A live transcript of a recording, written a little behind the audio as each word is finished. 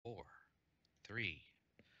3,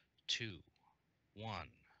 2, 1.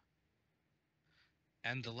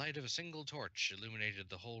 And the light of a single torch illuminated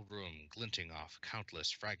the whole room, glinting off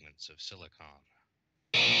countless fragments of silicon.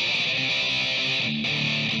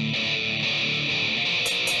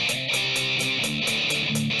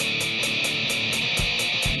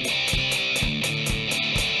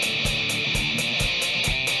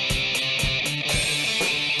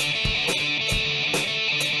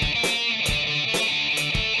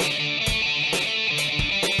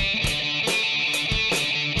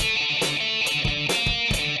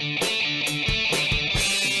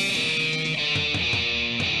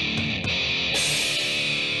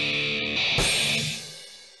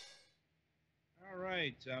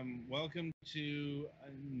 Welcome to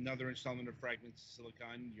another installment of Fragments of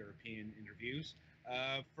Silicon European Interviews.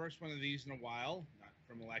 First one of these in a while, not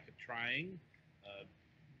from a lack of trying,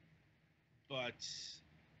 but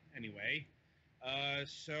anyway.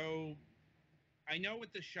 So I know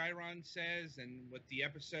what the Chiron says and what the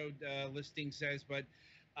episode listing says, but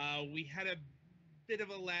we had a bit of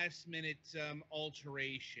a last-minute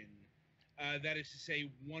alteration. That is to say,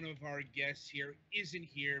 one of our guests here isn't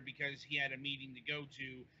here because he had a meeting to go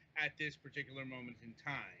to at this particular moment in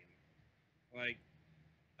time.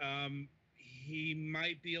 He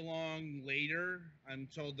might be along later. I'm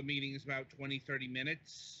told the meeting is about 20, 30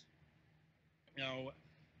 minutes.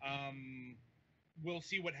 We'll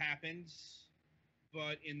see what happens.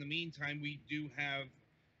 But in the meantime, we do have,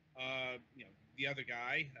 the other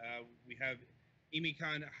guy. We have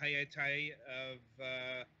Imkan Hayati of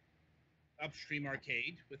Upstream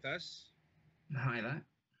Arcade with us. Hi there.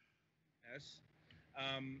 Yes.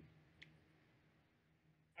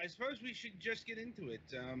 I suppose we should just get into it.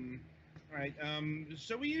 All right.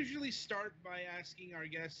 So we usually start by asking our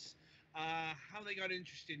guests how they got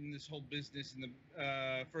interested in this whole business in the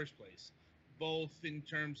first place, both in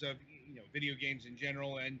terms of video games in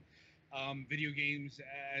general and video games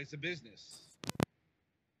as a business.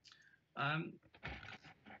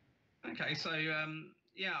 Okay, so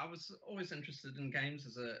yeah, I was always interested in games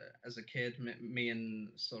as a kid. Me and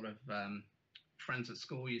sort of friends at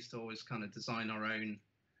school used to always kind of design our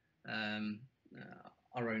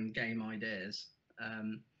own game ideas.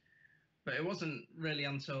 But it wasn't really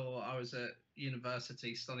until I was at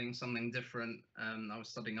university studying something different. I was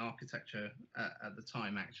studying architecture at the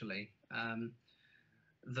time, actually.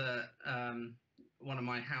 That one of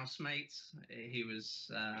my housemates, he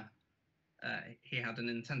had a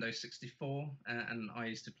Nintendo 64, and I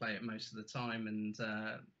used to play it most of the time. And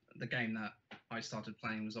the game that I started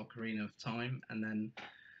playing was Ocarina of Time. And then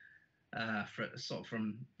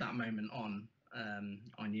from that moment on,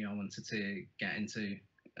 I knew I wanted to get into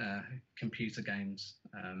computer games.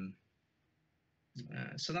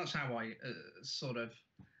 So that's how I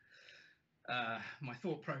my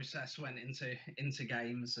thought process went into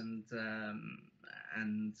games, and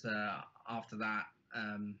after that,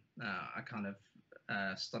 I kind of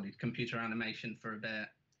studied computer animation for a bit,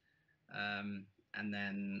 and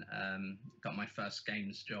then got my first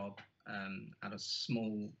games job at a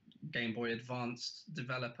small Game Boy Advance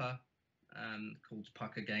developer called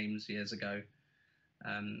Pucker Games years ago,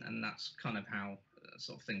 and that's kind of how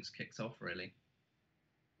sort of things kicked off, really.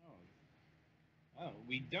 Oh,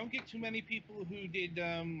 we don't get too many people who did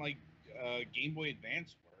Game Boy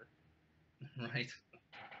Advance work. Right.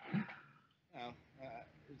 Well,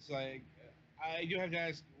 it's like I do have to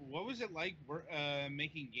ask, what was it like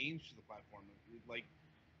making games for the platform?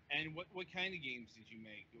 And what kind of games did you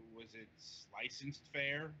make? Was it licensed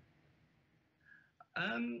fare?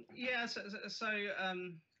 Yeah, so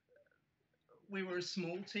we were a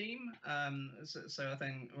small team, so I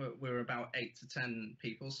think we were about 8 to 10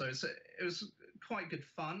 people. So it was quite good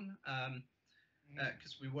fun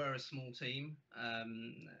because we were a small team.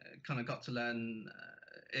 Kind of got to learn,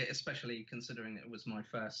 especially considering it was my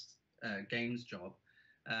first games job.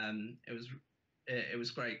 It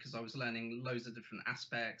was great because I was learning loads of different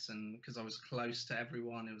aspects, and because I was close to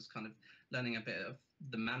everyone, it was kind of learning a bit of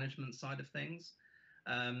the management side of things.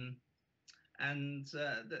 And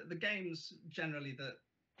the games generally that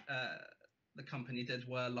the company did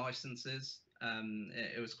were licenses.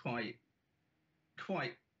 It was quite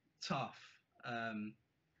tough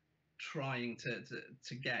trying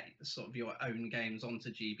to get sort of your own games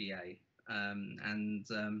onto GBA.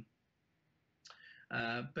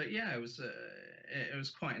 But yeah, it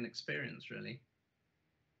was quite an experience, really.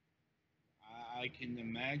 I can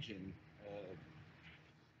imagine.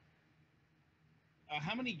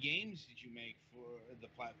 How many games did you make for the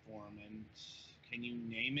platform, and can you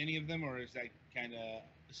name any of them, or is that kind of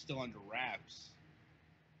still under wraps?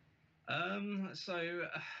 So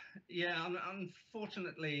yeah,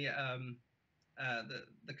 unfortunately,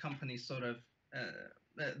 the company sort of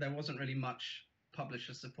there wasn't really much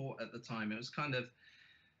publisher support at the time. It was kind of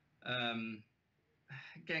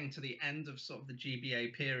getting to the end of sort of the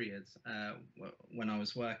GBA period when I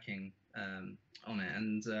was working on it,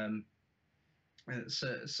 and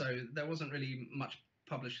so there wasn't really much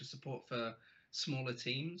publisher support for smaller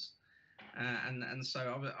teams, and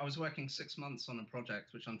so I was working 6 months on a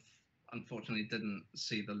project which unfortunately didn't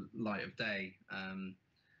see the light of day.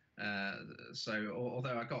 So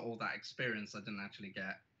although I got all that experience, I didn't actually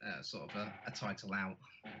get sort of a title out.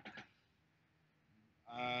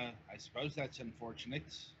 I suppose that's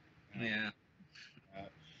unfortunate. Yeah.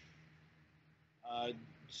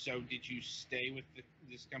 So did you stay with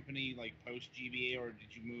this company like post GBA, or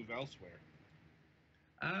did you move elsewhere?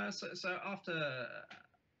 So after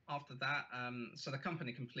that, so the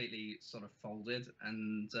company completely sort of folded,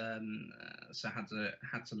 and so had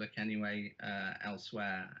to look anyway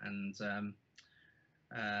elsewhere, and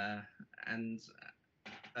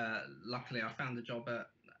luckily I found a job at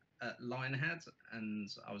Lionhead, and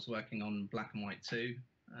I was working on Black and White 2,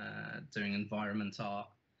 doing environment art,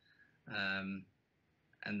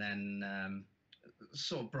 and then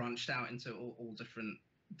sort of branched out into all different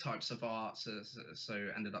types of art, so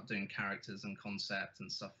ended up doing characters and concept and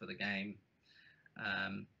stuff for the game,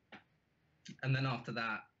 and then after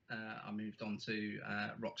that I moved on to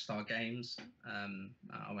Rockstar Games.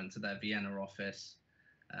 I went to their Vienna office.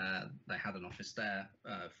 They had an office there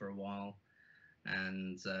for a while,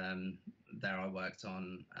 and there I worked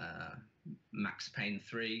on Max Payne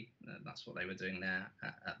 3. That's what they were doing there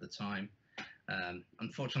at the time.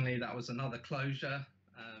 Unfortunately, that was another closure.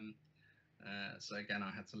 So again, I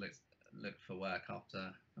had to look for work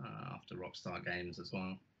after Rockstar Games as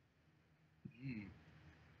well.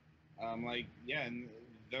 And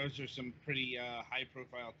those are some pretty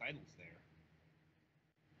high-profile titles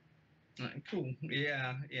there. Cool.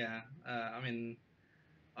 Yeah. I mean,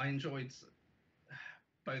 I enjoyed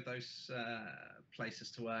both those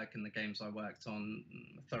places to work, and the games I worked on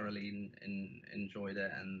thoroughly enjoyed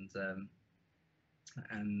it,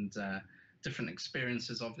 and different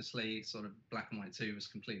experiences. Obviously, sort of Black and White 2 was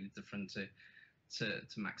completely different to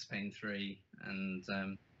Max Payne 3, and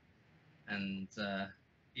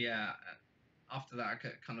yeah. After that,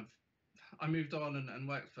 I moved on and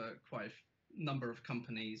worked for quite a number of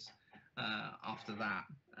companies after that,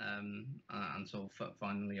 until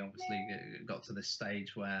finally, obviously, it got to this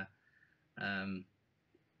stage where I'm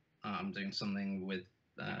doing something with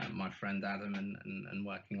my friend Adam and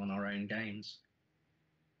working on our own games.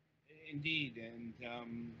 Indeed.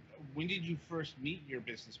 And when did you first meet your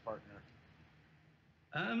business partner?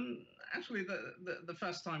 Actually, the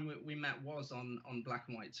first time we met was on Black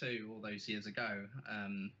and White 2 all those years ago,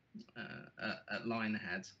 at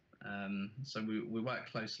Lionhead. So we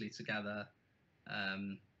worked closely together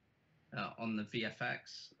on the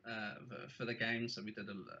VFX for the game. So we did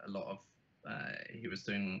a lot of. He was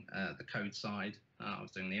doing the code side. I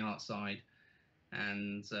was doing the art side,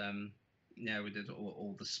 and yeah, we did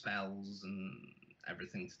all the spells and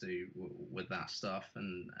everything to do with that stuff,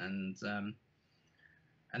 and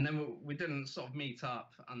then we didn't sort of meet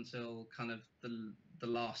up until kind of the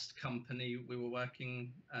last company we were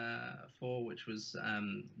working for, which was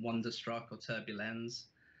Wonderstruck or Turbulence,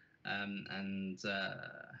 and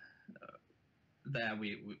there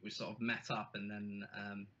we sort of met up, and then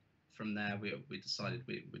from there we decided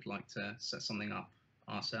we'd like to set something up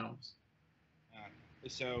ourselves.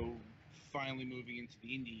 So finally moving into the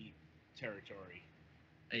indie territory.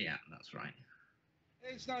 Yeah, that's right.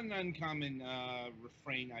 It's not an uncommon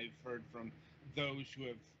refrain I've heard from those who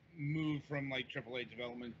have moved from like AAA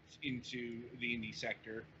development into the indie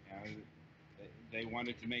sector. They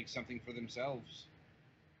wanted to make something for themselves.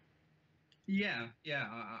 Yeah.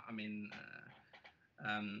 I mean,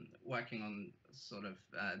 working on sort of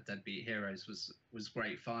Deadbeat Heroes was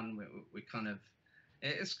great fun. We kind of,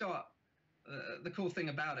 it's got the cool thing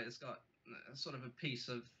about it. It's got sort of a piece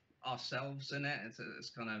of ourselves in it. It's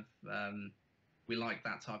kind of we like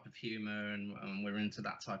that type of humor, and we're into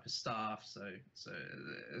that type of stuff. So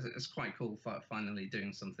it's quite cool finally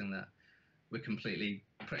doing something that we're completely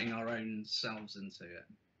putting our own selves into it.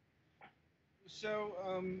 So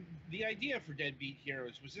the idea for Deadbeat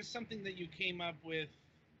Heroes, was this something that you came up with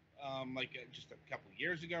just a couple of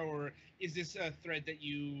years ago, or is this a thread that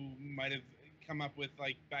you might have come up with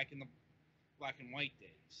like back in the Black and White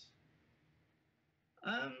days?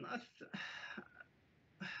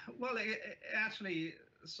 Well, it actually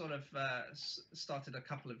sort of started a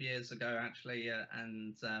couple of years ago, actually,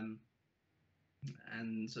 and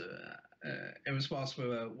it was whilst we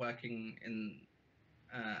were working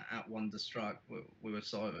at Wonderstruck. We were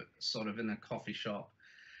sort of in a coffee shop,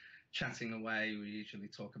 chatting away. We usually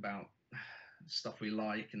talk about stuff we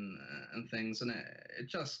like and things, and it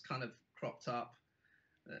just kind of cropped up,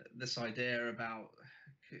 this idea about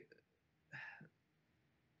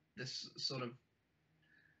this sort of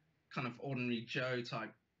kind of ordinary Joe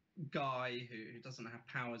type guy who doesn't have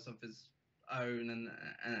powers of his own,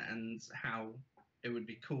 and how it would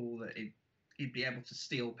be cool that he'd be able to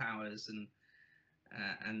steal powers and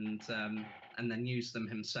then use them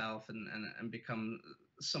himself and become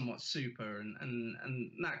somewhat super,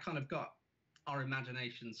 and that kind of got our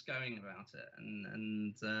imaginations going about it,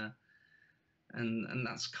 and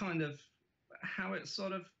that's kind of how it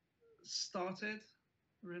sort of started,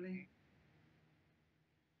 really.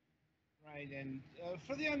 Right, and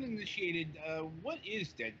for the uninitiated, what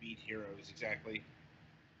is Deadbeat Heroes exactly?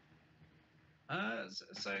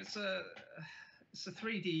 So it's a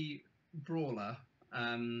 3D brawler.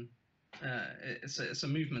 It's a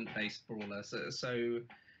movement-based brawler. So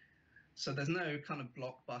there's no kind of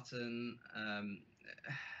block button.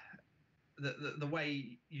 The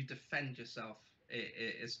way you defend yourself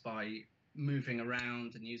is by moving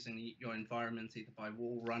around and using your environment, either by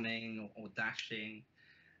wall running or dashing,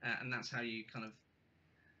 and that's how you kind of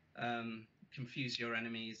confuse your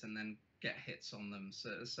enemies and then get hits on them.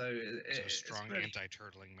 So strong really,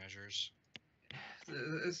 anti-turtling measures.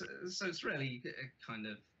 So it's really kind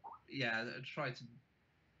of, yeah, try to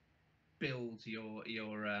build your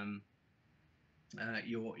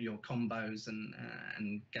combos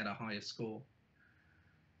and get a higher score.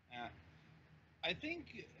 I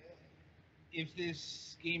think if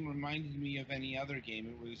this game reminded me of any other game,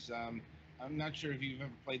 it was I'm not sure if you've ever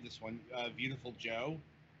played this one, Beautiful Joe.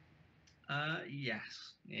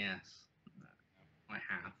 Yes, I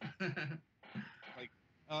have. Like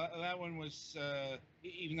that one was,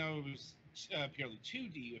 even though it was purely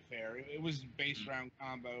 2D affair, it was based around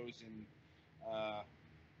combos and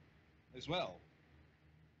as well.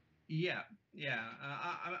 Yeah.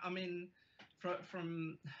 I mean,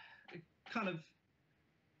 from kind of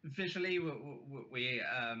visually, we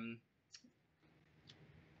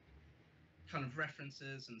kind of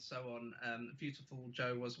references and so on. Beautiful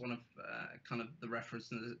Joe was one of kind of the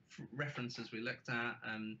references we looked at.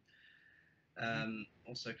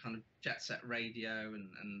 Also kind of Jet Set Radio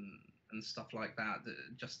and stuff like that,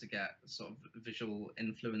 just to get sort of visual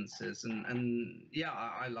influences. And yeah,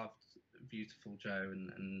 I loved Beautiful Joe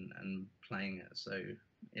and playing it. So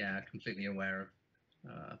yeah, completely aware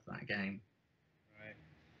of that game.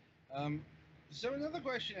 Right. So another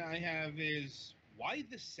question I have is, why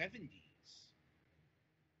the 70s?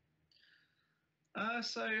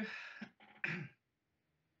 So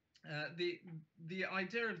the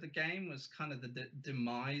idea of the game was kind of the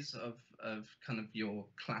demise of kind of your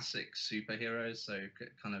classic superheroes. So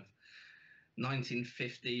kind of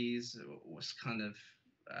 1950s was kind of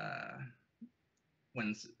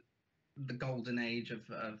when the golden age of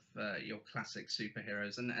your classic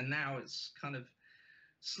superheroes, and now it's kind of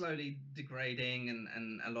slowly degrading,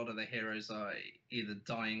 and a lot of the heroes are either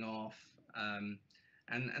dying off,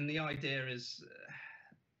 and the idea is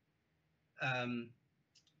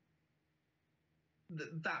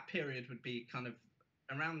that period would be kind of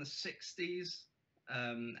around the 60s,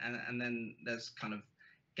 and then there's kind of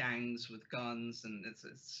gangs with guns, and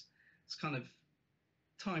it's kind of,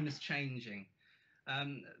 time is changing.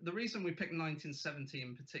 The reason we picked 1970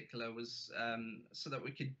 in particular was so that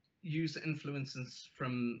we could use influences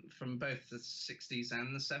from both the 60s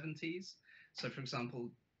and the 70s. So, for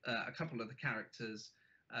example, a couple of the characters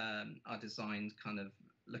are designed kind of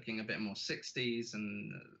looking a bit more 60s,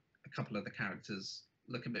 and a couple of the characters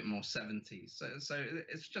look a bit more 70s. So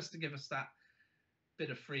it's just to give us that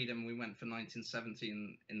bit of freedom. We went for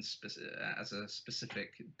 1970 as a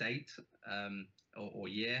specific date or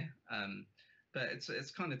year. But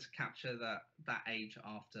it's kind of to capture that age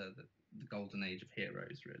after the golden age of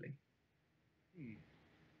heroes, really.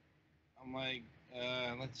 I'm like,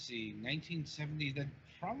 let's see, 1970. That'd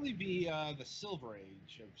probably be the Silver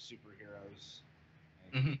Age of superheroes.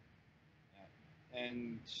 Mm-hmm.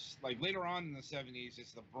 And like later on in the 70s,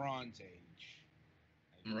 it's the Bronze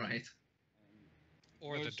Age. Right.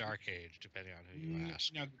 Or the Dark Age, depending on who you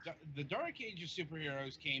ask. No, the Dark Age of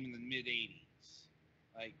superheroes came in the mid 80s.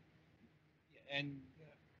 Like, and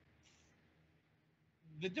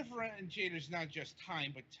the differentiator is not just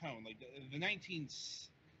time but tone. Like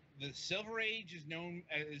the Silver Age is known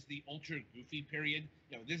as the ultra goofy period.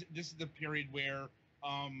 You know, this is the period where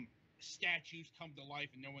statues come to life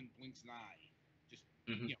and no one blinks an eye. Just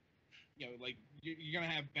you know, like you're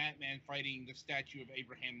gonna have Batman fighting the statue of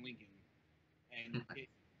Abraham Lincoln, and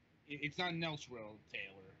It's not an Elseworld,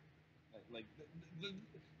 Taylor. Like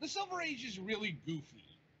the Silver Age is really goofy.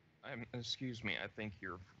 Excuse me, I think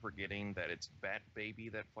you're forgetting that it's Bat Baby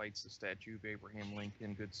that fights the statue of Abraham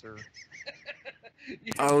Lincoln, good sir.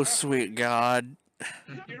 Oh, sweet God.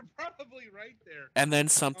 You're probably right there. And then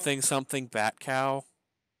something Bat Cow.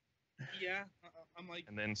 Yeah, I'm like...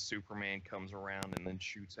 And then Superman comes around and then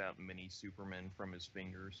shoots out mini Supermen from his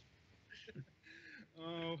fingers.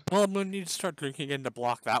 Oh. Well, I'm going to need to start drinking again to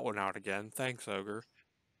block that one out again. Thanks, Ogre.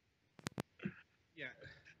 Yeah.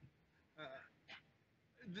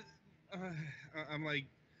 I'm like...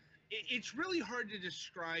 It's really hard to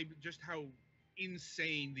describe just how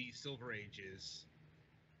insane the Silver Age is.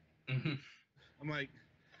 Mm-hmm. I'm like...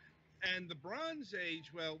 And the Bronze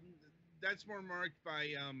Age, well, that's more marked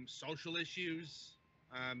by social issues.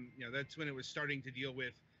 You know, that's when it was starting to deal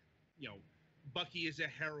with, you know, Bucky is a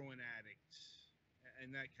heroin addict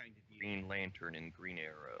and that kind of deal. Green Lantern and Green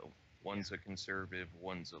Arrow. One's a conservative,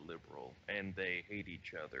 one's a liberal, and they hate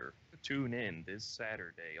each other. Tune in this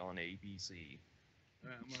Saturday on ABC.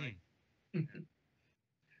 I'm like,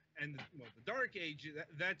 and the Dark Age,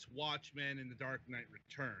 that's Watchmen and The Dark Knight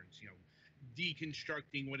Returns. You know,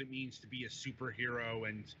 deconstructing what it means to be a superhero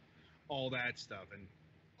and all that stuff. And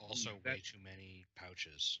also way too many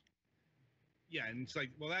pouches. Yeah, and it's like,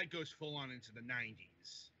 well, that goes full on into the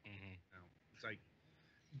 90s. Mm-hmm. It's like,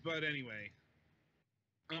 but anyway,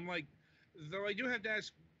 I'm like, though I do have to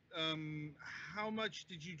ask, how much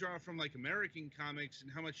did you draw from like American comics, and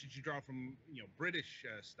how much did you draw from, you know, British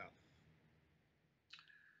stuff?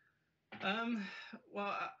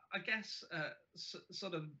 Well, I guess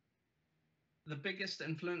sort of the biggest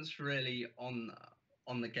influence really on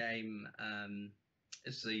the game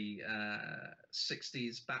is the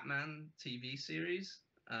 60s Batman TV series.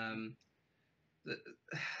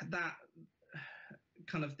 That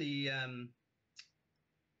kind of the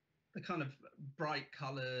kind of bright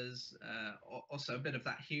colors, also a bit of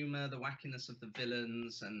that humor, the wackiness of the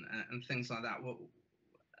villains, and things like that.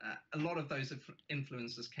 A lot of those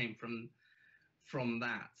influences came from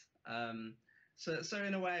that. So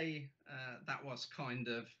in a way, that was kind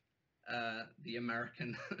of the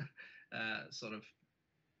American sort of,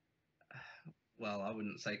 well, I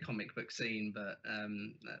wouldn't say comic book scene, but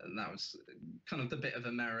that was kind of the bit of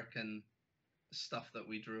American stuff that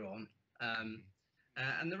we drew on.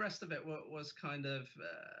 And the rest of it was kind of,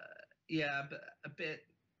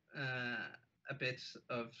 a bit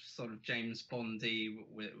of sort of James Bondy,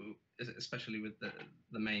 especially with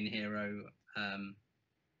the main hero,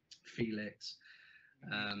 Felix.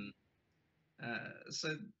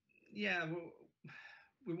 So yeah,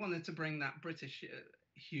 we wanted to bring that British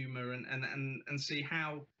humor and see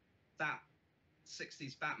how that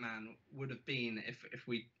 60s Batman would have been if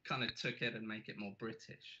we kind of took it and make it more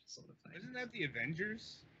British, sort of thing. Isn't that the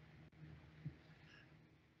Avengers?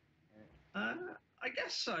 I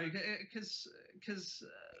guess so, because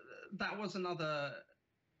that was another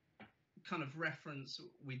kind of reference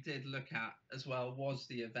we did look at as well, was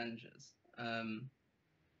the Avengers.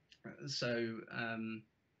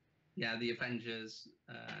 The Avengers,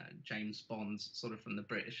 James Bond, sort of from the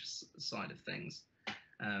British side of things,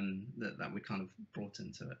 that we kind of brought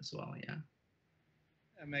into it as well. Yeah,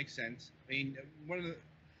 that makes sense. I mean,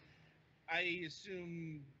 I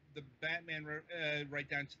assume the Batman right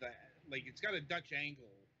down to the, like, it's got a Dutch angle,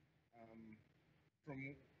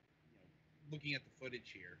 from looking at the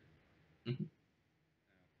footage here. Mm-hmm.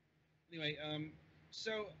 Anyway,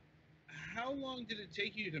 so how long did it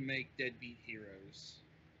take you to make Deadbeat Heroes?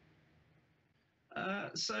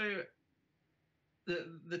 So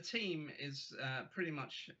the team is pretty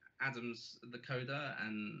much Adam's the coder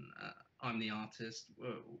and I'm the artist.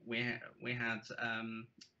 We had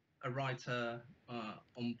a writer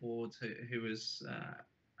on board who was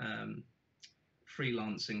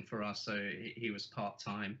freelancing for us, so he was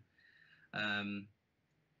part-time,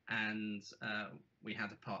 and we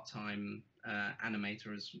had a part-time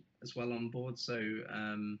animator as well on board. So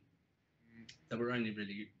there were only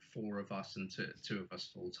really 4 of us and two of us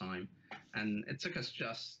full-time, and it took us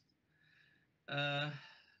just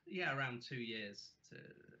around 2 years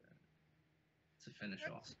to finish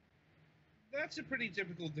off. That's a pretty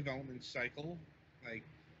typical development cycle, like,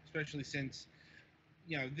 especially since,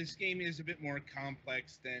 you know, this game is a bit more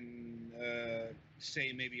complex than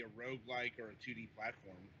say maybe a roguelike or a 2D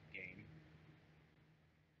platform game.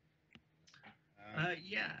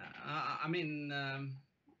 I mean,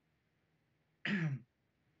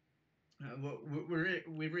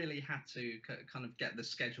 we really had to kind of get the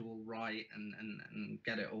schedule right and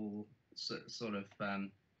get it all sort of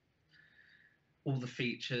all the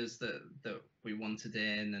features that we wanted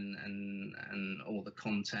in, and all the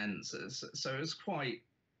content. So it was quite,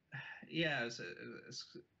 yeah,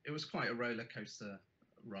 it was quite a roller coaster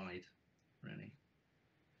ride, really.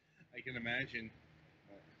 I can imagine.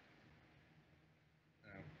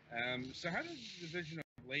 So how does the division of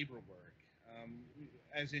labor work?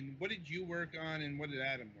 As in, what did you work on, and what did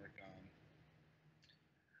Adam work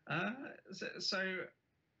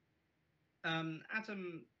on?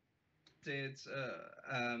 Adam did.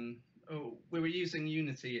 We were using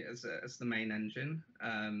Unity as the main engine,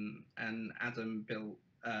 and Adam built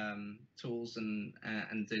tools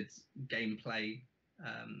and did gameplay,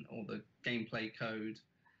 all the gameplay code.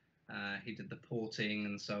 He did the porting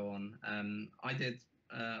and so on. I did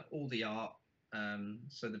all the art,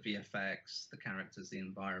 so the VFX, the characters, the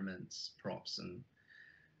environments, props, and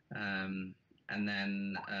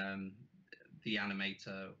then the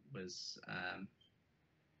animator was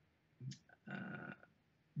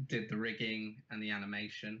did the rigging and the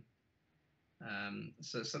animation.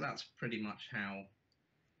 So that's pretty much how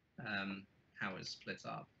it's split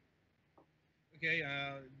up. Okay,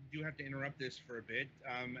 do have to interrupt this for a bit,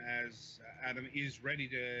 as Adam is ready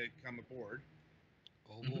to come aboard.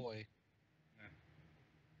 Oh boy.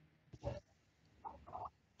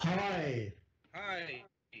 Hi. Hi.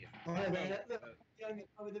 Hi there. Look, going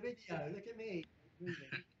over the video. Look at me. You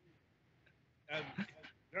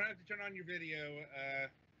don't have to turn on your video.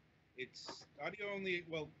 It's audio only,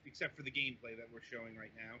 well, except for the gameplay that we're showing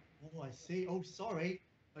right now. Oh, I see. Oh, sorry.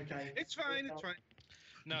 Okay. It's fine. It's fine.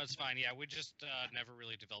 No, it's fine. Yeah, we just never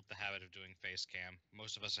really developed the habit of doing face cam.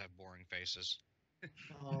 Most of us have boring faces.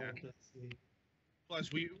 Oh, bless you. Plus,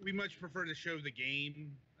 we much prefer to show the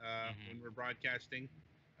game when we're broadcasting.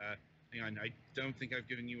 Hang on, I don't think I've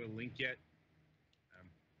given you a link yet.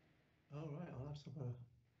 All right, I'll have some.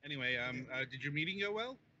 Anyway, did your meeting go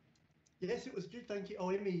well? Yes, it was good, thank you. Oh,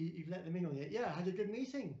 Emmy, you've let them in on it. Yeah, I had a good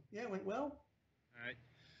meeting. Yeah, it went well. All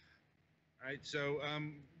right. So,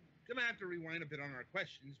 gonna have to rewind a bit on our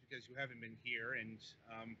questions because you haven't been here, and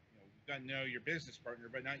we've got to know your business partner,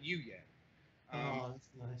 but not you yet. Oh, that's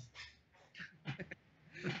nice.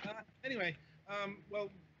 Anyway,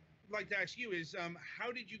 well, I'd like to ask you is,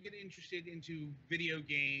 how did you get interested into video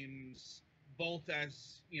games, both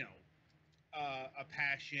as a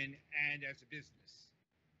passion and as a business?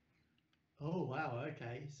 Oh, wow.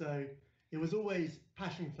 Okay. So it was always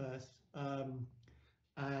passion first.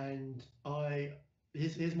 And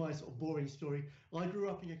here's my sort of boring story. I grew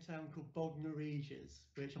up in a town called Bognor Regis,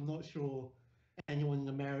 which I'm not sure anyone in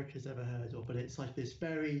America's ever heard of, but it's like this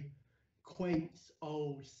very quaint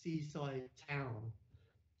old seaside town.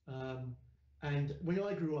 And when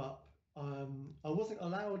I grew up, I wasn't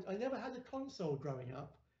allowed, I never had a console growing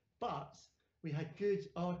up, but we had good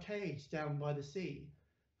arcades down by the sea.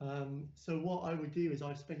 So what I would do is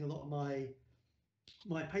I'd spend a lot of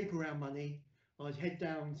my paper round money. I'd head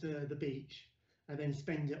down to the beach and then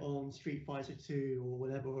spend it on Street Fighter 2 or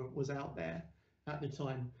whatever was out there at the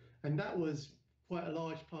time. And that was quite a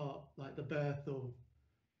large part, like the birth of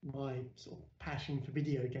my sort of passion for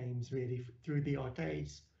video games, really, through the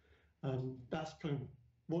arcades. That's kind of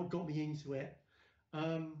what got me into it.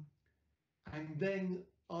 And then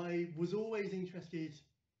I was always interested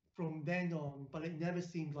from then on, but it never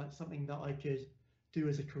seemed like something that I could do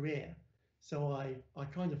as a career. So I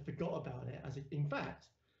kind of forgot about it. In fact,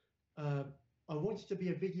 I wanted to be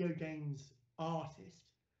a video games artist,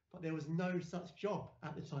 but there was no such job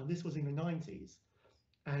at the time. This was in the 90s.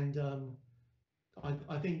 And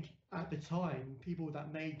I think at the time, people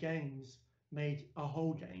that made games made a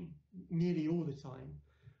whole game nearly all the time.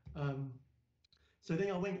 So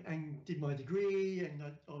then I went and did my degree, and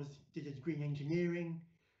I did a degree in engineering.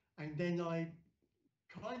 And then I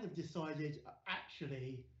kind of decided,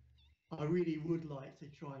 actually, I really would like to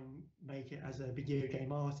try and make it as a video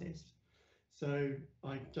game artist. So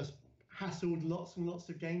I just hassled lots and lots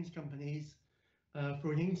of games companies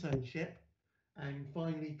for an internship, and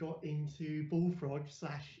finally got into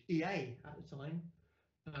Bullfrog/EA at the time,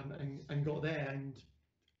 and got there. And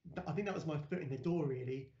I think that was my foot in the door,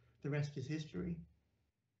 really. The rest is history.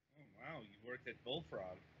 Oh, wow, you worked at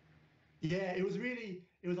Bullfrog. Yeah, it was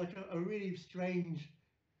like a really strange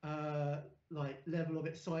like level of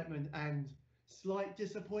excitement and slight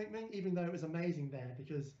disappointment, even though it was amazing there,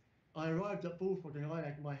 because I arrived at Bullfrog and I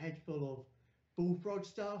had my head full of Bullfrog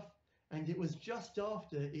stuff, and it was just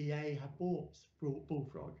after EA had bought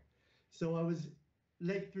Bullfrog. So I was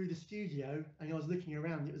led through the studio and I was looking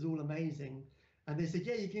around, it was all amazing. And they said,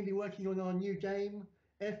 yeah, you're going to be working on our new game,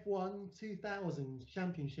 F1 2000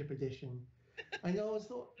 Championship Edition. And I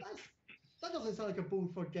thought, that doesn't sound like a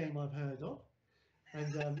Bullfrog game I've heard of.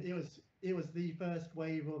 and it was the first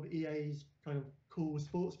wave of EA's kind of cool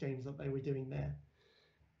sports games that they were doing there.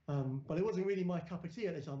 But it wasn't really my cup of tea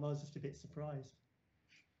at the time. I was just a bit surprised.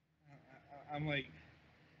 I'm like,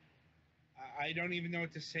 I don't even know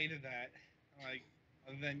what to say to that. Like,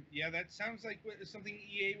 other than, yeah, that sounds like something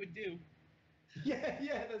EA would do. Yeah,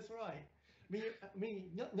 that's right.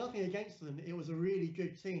 Nothing against them. It was a really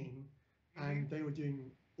good team, and they were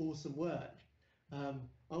doing awesome work.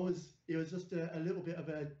 It was just a little bit of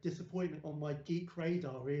a disappointment on my geek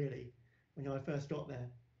radar, really, when I first got there.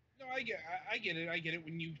 No, I get it. I get it.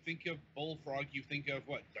 When you think of Bullfrog, you think of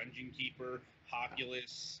what? Dungeon Keeper,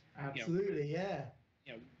 Populous. Absolutely, yeah.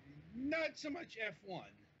 Not so much F1,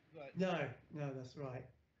 but no, that's right.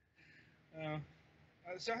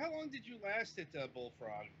 So how long did you last at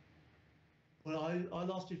Bullfrog? Well, I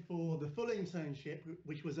lasted for the full internship,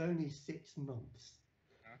 which was only 6 months.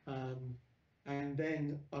 And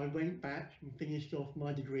then I went back and finished off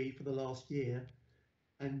my degree for the last year.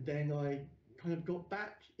 And then I kind of got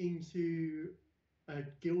back into a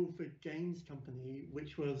Guildford Games company,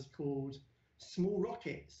 which was called Small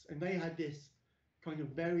Rockets. And they had this kind of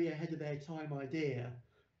very ahead of their time idea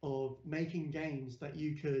of making games that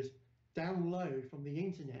you could download from the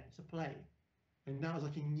internet to play. And that was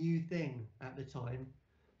like a new thing at the time.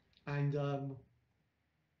 And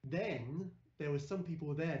then there were some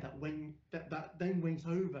people there that then went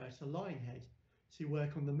over to Lionhead to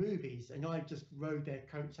work on the movies, and I just rode their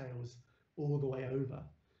coattails all the way over.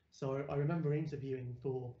 So I remember interviewing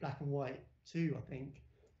for Black and White 2, I think,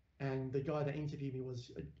 and the guy that interviewed me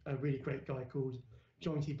was a really great guy called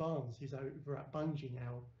John T. Barnes, who's over at Bungie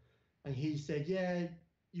now, and he said, "Yeah,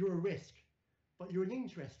 you're a risk, but you're an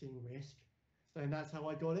interesting risk." And that's how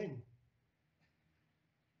I got in.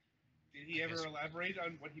 Did he ever elaborate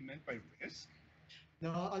on what he meant by risk?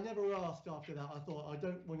 No, I never asked after that. I thought, I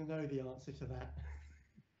don't want to know the answer to that.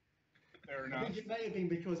 Fair enough. I think it may have been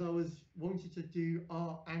because I wanted to do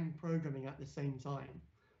art and programming at the same time.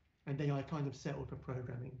 And then I kind of settled for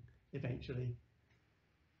programming eventually.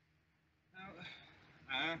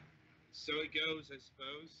 So it goes, I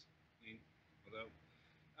suppose.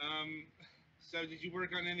 So did you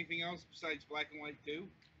work on anything else besides Black and White 2?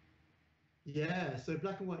 Yeah, so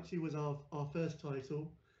Black and White 2 was our first title,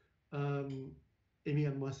 Imi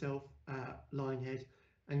and myself at Lionhead.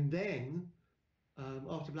 And then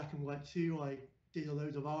after Black and White 2, I did a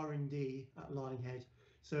load of R&D at Lionhead.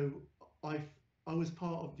 So I was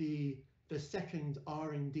part of the second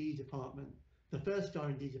R&D department. The first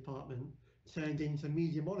R&D department turned into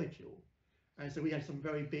Media Molecule. And so we had some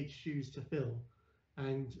very big shoes to fill.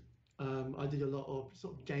 And I did a lot of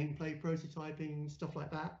sort of gameplay prototyping, stuff like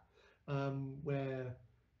that, where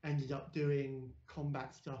I ended up doing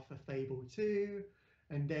combat stuff for Fable 2.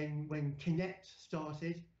 And then when Kinect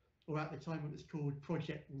started, or at the time it was called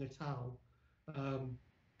Project Natal,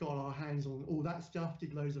 got our hands on all that stuff,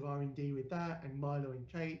 did loads of R&D with that, and Milo and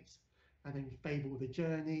Kate, and then Fable The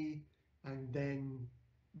Journey, and then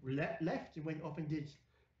left and went off and did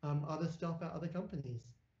other stuff at other companies.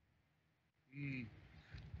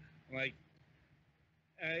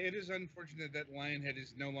 It is unfortunate that Lionhead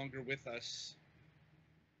is no longer with us.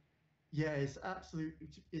 Yeah, it's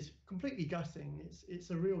completely gutting. It's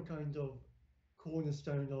a real kind of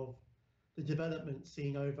cornerstone of the development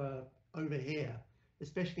scene over here,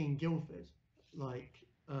 especially in Guildford. Like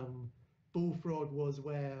Bullfrog was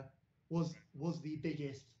the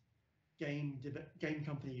biggest game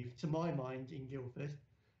company to my mind in Guildford,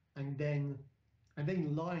 and then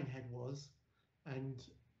Lionhead was, and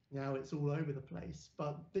now it's all over the place.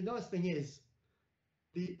 But the nice thing is,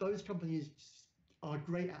 those companies are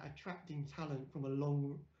great at attracting talent from all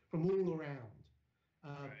around.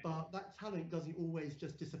 Right. But that talent doesn't always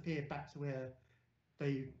just disappear back to where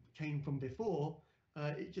they came from before.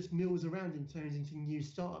 It just mills around and turns into new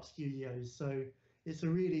startup studios. So it's a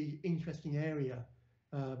really interesting area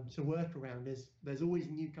to work around. There's always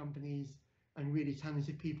new companies and really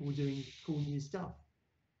talented people doing cool new stuff.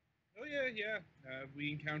 Oh yeah.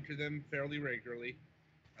 We encounter them fairly regularly.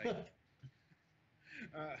 The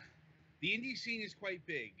indie scene is quite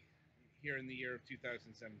big here in the year of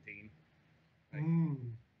 2017.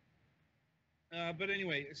 But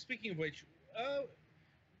anyway, speaking of which,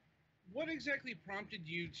 what exactly prompted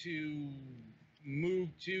you to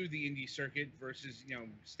move to the indie circuit versus,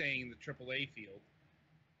 staying in the AAA field?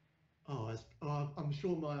 I'm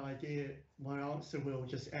sure my answer will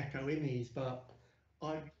just echo Imi's, but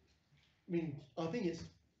I think it's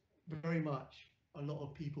very much a lot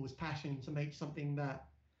of people's passion to make something that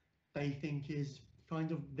they think is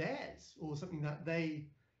kind of theirs, or something that they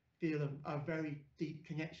feel a very deep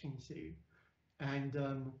connection to. And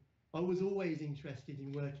I was always interested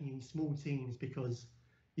in working in small teams because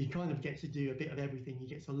you kind of get to do a bit of everything. You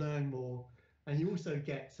get to learn more, and you also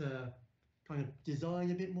get to kind of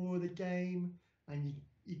design a bit more of the game, and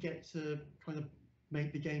you get to kind of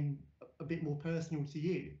make the game a bit more personal to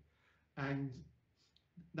you. And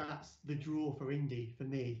that's the draw for indie for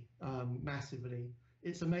me, massively.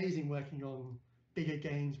 It's amazing working on bigger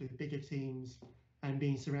games with bigger teams and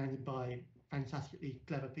being surrounded by fantastically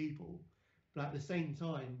clever people. But at the same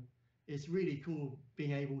time, it's really cool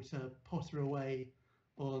being able to potter away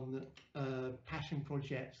on passion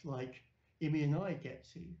projects like Imi and I get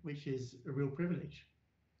to, which is a real privilege.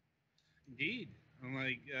 Indeed. I'm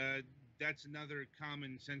like, that's another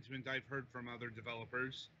common sentiment I've heard from other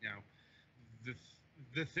developers. You know,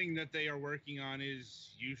 the thing that they are working on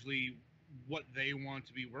is usually what they want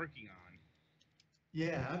to be working on.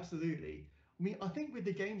 Yeah, absolutely. I mean, I think with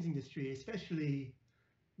the games industry, especially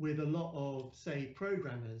with a lot of, say,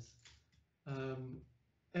 programmers,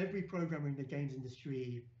 every programmer in the games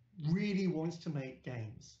industry really wants to make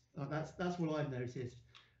games. That's what I've noticed,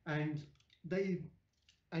 and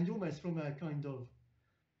almost from a kind of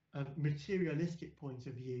a materialistic point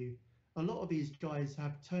of view, a lot of these guys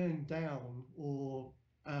have turned down or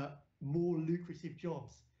more lucrative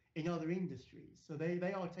jobs in other industries. So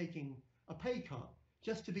they are taking a pay cut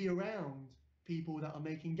just to be around people that are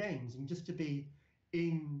making games and just to be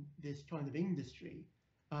in this kind of industry.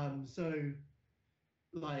 So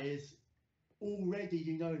like it's already,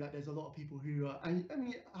 you know, that there's a lot of people who are, and I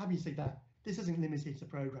mean, having said that, this isn't limited to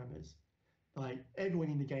programmers. Like everyone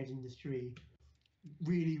in the games industry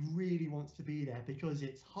really, really wants to be there because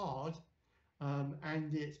it's hard,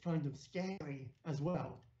 and it's kind of scary as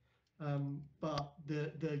well. But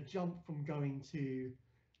the jump from going to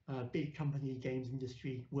big company games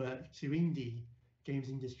industry work to indie games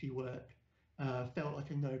industry work felt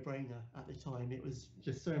like a no-brainer at the time. It was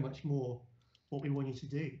just so much more what we wanted to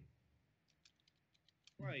do.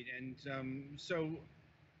 Right, and so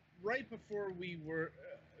right before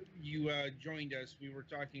you joined us, we were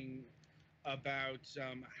talking about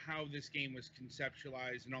how this game was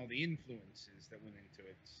conceptualized and all the influences that went into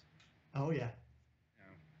it. Oh yeah.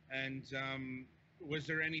 And was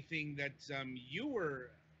there anything that you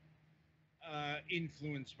were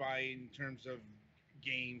influenced by in terms of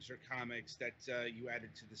games or comics that you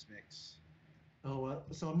added to this mix? Oh,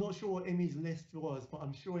 so I'm not sure what Imi's list was, but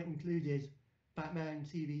I'm sure it included Batman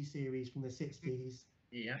TV series from the 60s.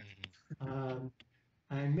 Yeah.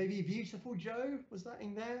 And maybe Beautiful Joe, was that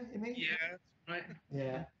in there, Imi? Yeah. Right.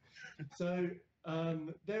 Yeah. So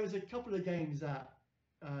there was a couple of games that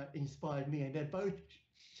inspired me, and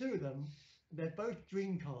two of them, they're both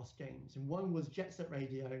Dreamcast games. And one was Jet Set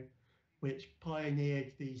Radio, which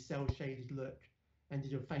pioneered the cel-shaded look and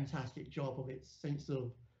did a fantastic job of its sense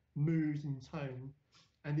of mood and tone.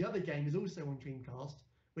 And the other game is also on Dreamcast,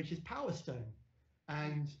 which is Power Stone.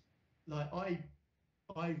 And like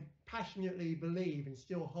I passionately believe and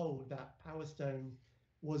still hold that Power Stone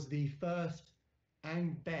was the first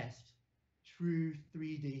and best true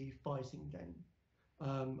 3D fighting game.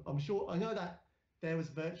 I know that there was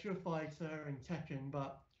Virtua Fighter and Tekken,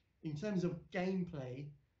 but in terms of gameplay,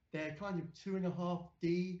 they're kind of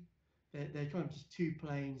 2.5D. They're kind of just two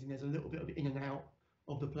planes, and there's a little bit of in and out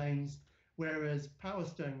of the planes. Whereas Power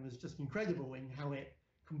Stone was just incredible in how it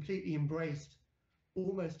completely embraced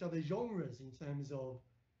almost other genres in terms of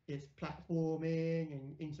its platforming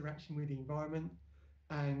and interaction with the environment.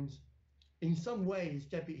 And in some ways,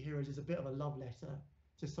 Dead Beat Heroes is a bit of a love letter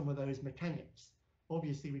to some of those mechanics.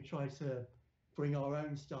 Obviously, we try to bring our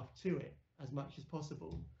own stuff to it as much as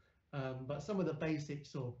possible. But some of the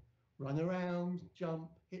basics of run around, jump,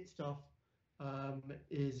 hit stuff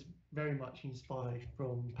is very much inspired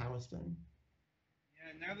from Power Stone.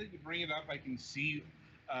 Yeah, now that you bring it up, I can see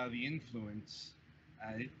the influence.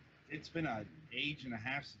 It's been an age and a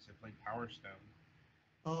half since I played Power Stone.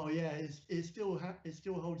 Oh yeah, it still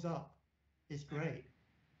holds up. It's great.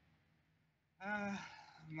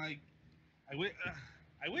 Like,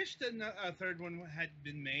 I wish that a third one had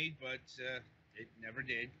been made, but it never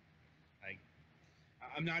did. Like,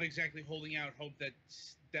 I'm not exactly holding out hope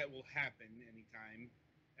that will happen anytime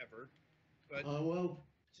ever. But well,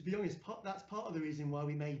 to be honest, that's part of the reason why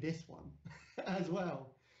we made this one as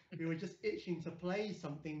well. We were just itching to play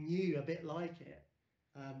something new, a bit like it.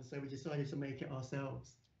 So we decided to make it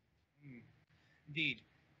ourselves. Indeed.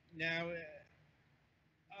 Now,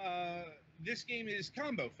 this game is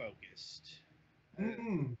combo focused.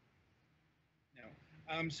 Mm-hmm.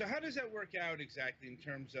 No. So how does that work out exactly in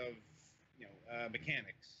terms of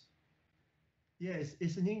mechanics? Yeah,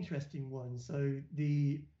 it's an interesting one. So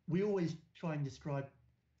we always try and describe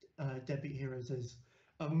Dead Beat Heroes as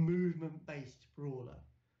a movement-based brawler.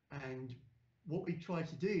 And what we try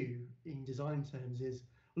to do in design terms is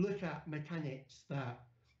look at mechanics that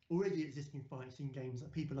already exist in fighting games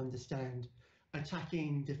that people understand,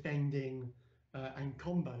 attacking, defending, and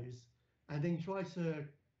combos, and then try to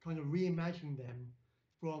kind of reimagine them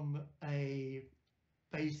from a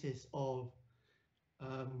basis of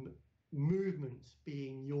movement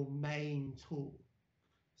being your main tool.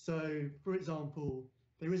 So, for example,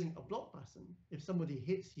 there isn't a block button. If somebody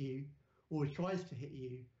hits you or tries to hit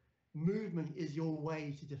you, movement is your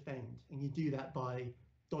way to defend, and you do that by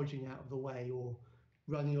dodging out of the way or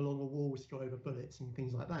running along a wall to go over bullets and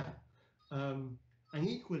things like that. And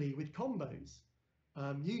equally with combos,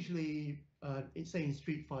 usually, it's say in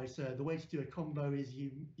Street Fighter, the way to do a combo is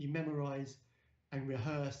you memorize and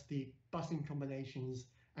rehearse the button combinations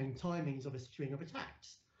and timings of a string of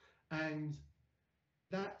attacks. And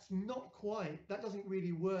that doesn't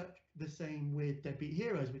really work the same with Deadbeat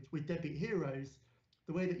Heroes. With Deadbeat Heroes,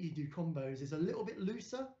 the way that you do combos is a little bit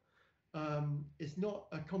looser. It's not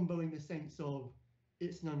a combo in the sense of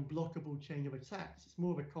it's an unblockable chain of attacks. It's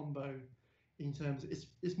more of a combo in terms of,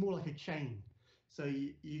 it's more like a chain. So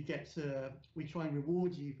you get to, we try and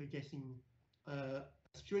reward you for getting a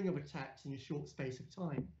string of attacks in a short space of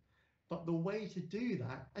time. But the way to do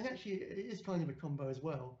that, and actually it is kind of a combo as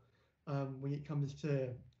well, when it comes to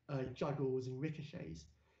juggles and ricochets,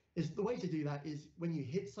 is the way to do that is when you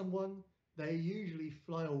hit someone, they usually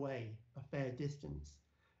fly away a fair distance.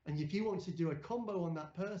 And if you want to do a combo on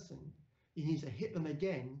that person, you need to hit them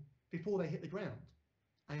again before they hit the ground.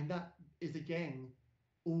 And that is again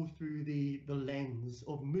all through the lens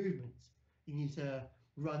of movement. You need to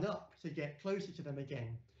run up to get closer to them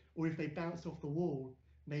again. Or if they bounce off the wall,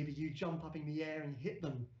 maybe you jump up in the air and hit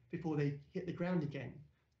them before they hit the ground again.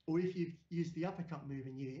 Or if you've used the uppercut move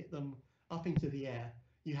and you hit them up into the air,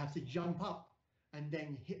 you have to jump up and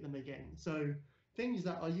then hit them again. So things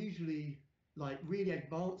that are usually like really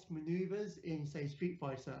advanced maneuvers in, say, Street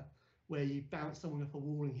Fighter, where you bounce someone off a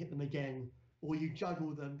wall and hit them again, or you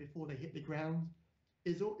juggle them before they hit the ground,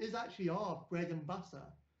 is actually our bread and butter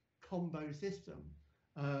combo system,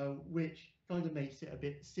 which kind of makes it a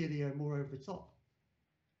bit sillier and more over the top.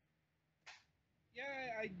 Yeah,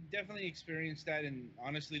 I definitely experienced that, and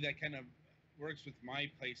honestly, that kind of works with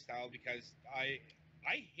my play style because I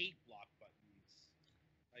hate block buttons.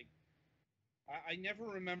 Like, I never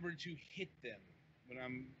remember to hit them when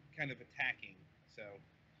I'm kind of attacking. So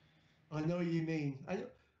I know what you mean. I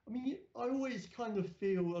mean, I always kind of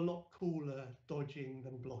feel a lot cooler dodging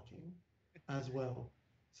than blocking as well.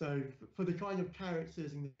 So for the kind of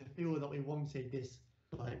characters and the feel that we wanted, this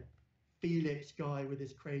like Felix guy with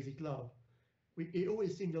this crazy glove, it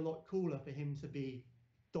always seemed a lot cooler for him to be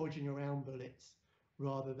dodging around bullets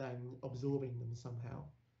rather than absorbing them somehow.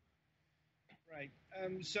 right.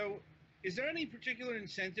 So is there any particular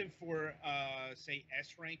incentive for, say,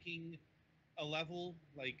 S ranking a level?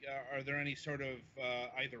 Like, are there any sort of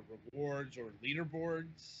either rewards or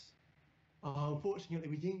leaderboards? Unfortunately,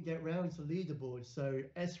 we didn't get round to leaderboards, so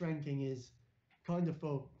S ranking is kind of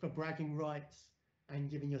for bragging rights and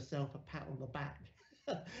giving yourself a pat on the back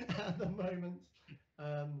at the moment.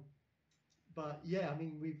 But yeah, I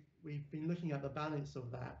mean, we've been looking at the balance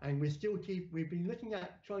of that, and we've been looking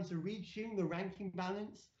at trying to retune the ranking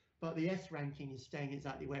balance, but the S ranking is staying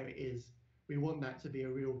exactly where it is. We want that to be a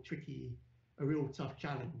real tough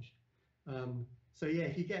challenge. So yeah,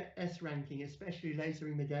 if you get S ranking, especially later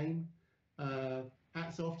in the game,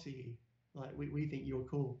 hats off to you. Like we think you're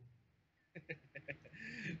cool.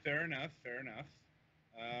 Fair enough.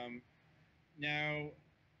 Now,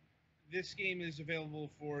 this game is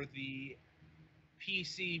available for the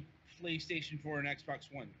PC, PlayStation 4, and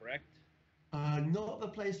Xbox One, correct? Not the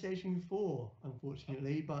PlayStation 4,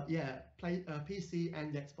 unfortunately, but yeah, PC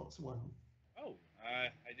and Xbox One. Oh,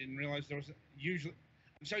 I didn't realize there was usually.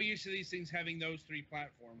 I'm so used to these things having those three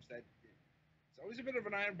platforms that it's always a bit of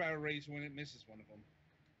an eyebrow raise when it misses one of them.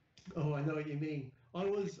 Oh, I know what you mean. I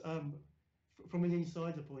was, from an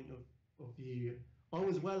insider point of view, I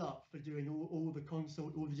was well up for doing all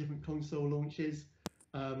the different console launches,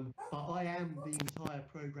 but I am the entire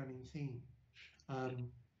programming team. And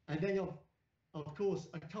then, of course,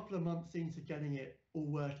 a couple of months into getting it all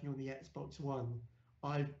working on the Xbox One,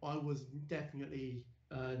 I was definitely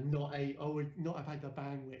I would not have had the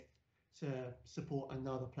bandwidth to support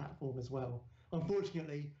another platform as well.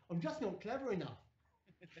 Unfortunately, I'm just not clever enough.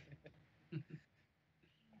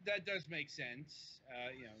 That does make sense.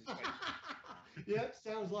 Like... Yep,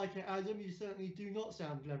 sounds like it, Adam. You certainly do not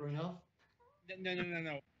sound clever enough.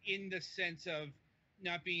 No. In the sense of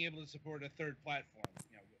not being able to support a third platform.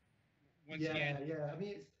 Once again. Yeah. I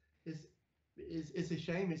mean, it's a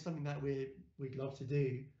shame. It's something that we'd love to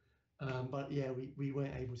do, but yeah, we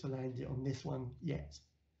weren't able to land it on this one yet.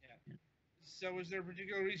 Yeah. So, was there a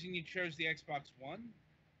particular reason you chose the Xbox One?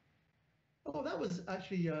 Oh, that was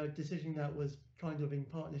actually a decision that was kind of in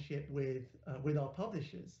partnership with our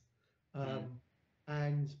publishers,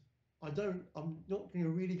 and I'm not going to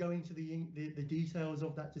really go into the details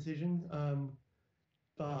of that decision,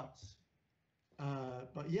 but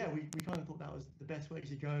yeah, we kind of thought that was the best way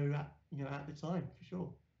to go at the time for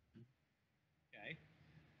sure. Okay.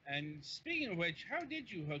 And speaking of which, how did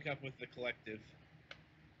you hook up with the collective?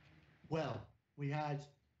 Well, we had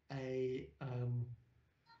it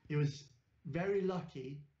was very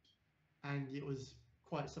lucky, and it was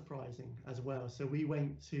quite surprising as well. So we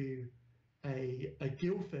went to a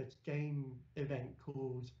Guildford game event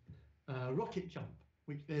called Rocket Jump,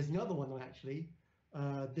 which there's another one actually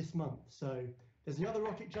this month. So there's another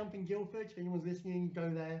Rocket Jump in Guildford. If anyone's listening, go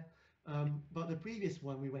there. But the previous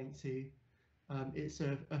one we went to, it's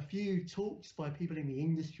a few talks by people in the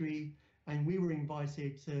industry, and we were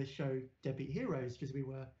invited to show Deadbeat Heroes because we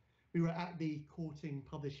were at the courting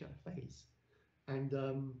publisher phase, and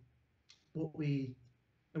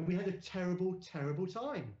we had a terrible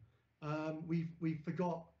time. We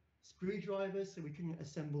forgot screwdrivers, so we couldn't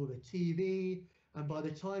assemble the TV. And by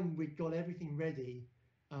the time we got everything ready,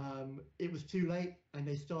 it was too late, and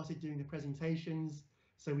they started doing the presentations.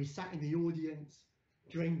 So we sat in the audience,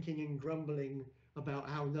 drinking and grumbling about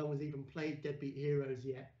how no one's even played Deadbeat Heroes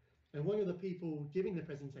yet. And one of the people giving the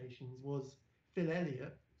presentations was Phil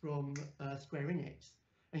Elliott from Square Enix,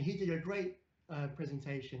 and he did a great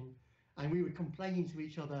presentation. And we were complaining to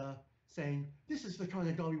each other, saying, "This is the kind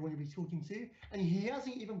of guy we want to be talking to, and he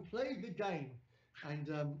hasn't even played the game." And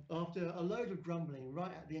after a load of grumbling,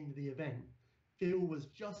 right at the end of the event, Phil was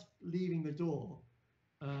just leaving the door,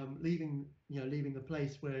 leaving the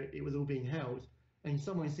place where it was all being held, and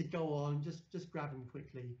someone said, "Go on, just grab him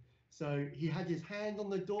quickly." So he had his hand on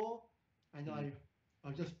the door, and I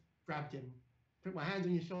just grabbed him, put my hand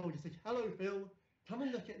on his shoulder, said, "Hello, Phil, come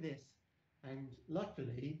and look at this." And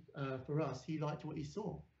luckily for us, he liked what he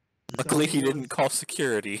saw. Luckily, he didn't call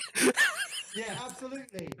security. Yeah,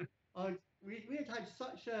 absolutely. We had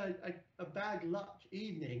such a bad luck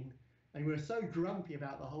evening, and we were so grumpy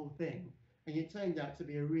about the whole thing, and it turned out to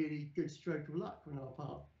be a really good stroke of luck on our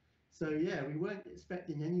part. So yeah, we weren't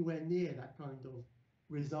expecting anywhere near that kind of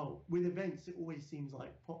result. With events, it always seems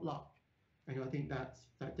like pot luck, and I think that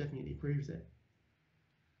definitely proves it.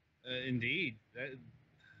 Indeed,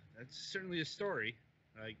 that's certainly a story.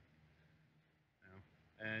 Like,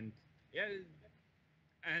 and yeah,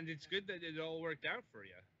 and it's good that it all worked out for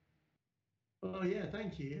you. Oh yeah,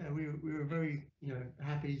 thank you. Yeah, we were very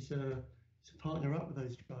happy to partner up with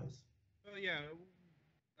those guys. Well, yeah,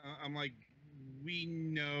 I'm like, we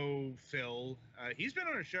know Phil. He's been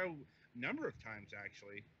on our show a number of times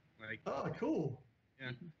actually. Like, oh, cool.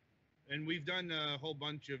 Yeah, and we've done a whole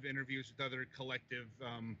bunch of interviews with other collective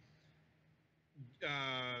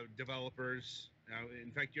developers. Now,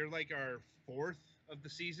 in fact, you're like our fourth of the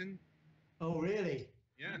season. Oh, really?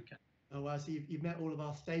 Yeah. Okay. Oh, well, so you've met all of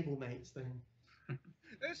our stable mates then.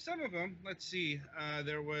 There's some of them. Let's see.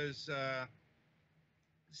 There was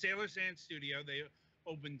Sailor Sand Studio. They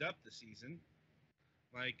opened up the season.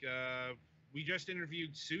 Like, we just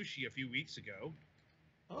interviewed Sushi a few weeks ago.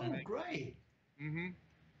 Oh, great. Mm-hmm.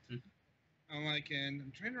 I'm like, and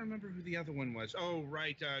I'm trying to remember who the other one was. Oh,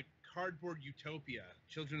 right. Cardboard Utopia,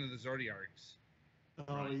 Children of the Zodiacs.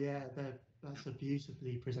 Oh, Right. yeah. That's a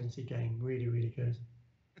beautifully presented game. Really, really good.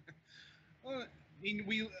 Well, I mean,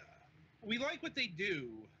 we like what they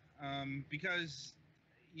do because,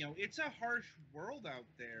 it's a harsh world out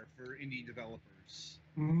there for indie developers.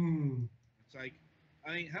 Mm. It's like,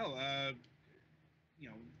 I mean, hell, a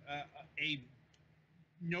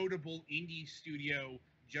notable indie studio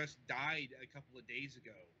just died a couple of days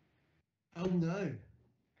ago. Oh, no.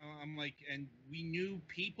 I'm like, and we knew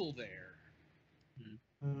people there.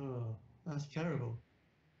 Oh, that's terrible.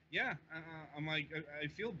 Yeah, I'm like, I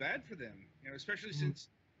feel bad for them, especially since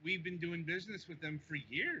we've been doing business with them for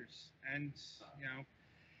years, and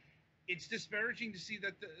it's disparaging to see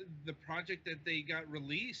that the project that they got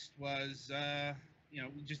released was,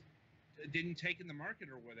 just didn't take in the market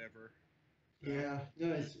or whatever. Yeah,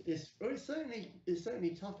 no, it's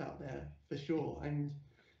certainly tough out there for sure, and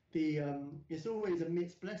it's always a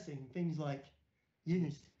mixed blessing. Things like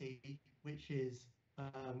Unity, which is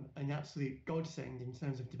an absolute godsend in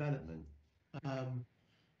terms of development.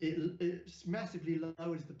 It massively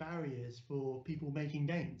lowers the barriers for people making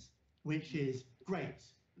games, which is great.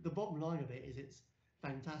 The bottom line of it is it's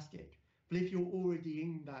fantastic. But if you're already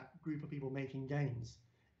in that group of people making games,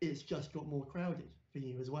 it's just got more crowded for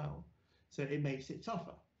you as well. So it makes it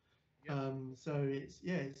tougher. Yep. So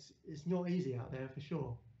it's not easy out there for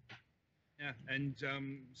sure. Yeah, and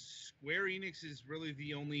Square Enix is really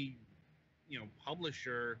the only,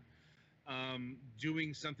 publisher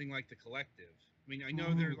doing something like the Collective. I mean, I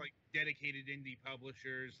know they're like dedicated indie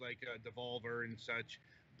publishers like Devolver and such,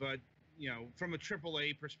 but from a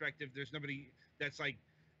AAA perspective, there's nobody that's like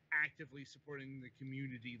actively supporting the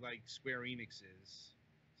community like Square Enix is.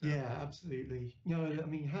 So. Yeah, absolutely. I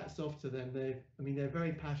mean, hats off to them. They're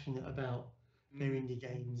very passionate about their indie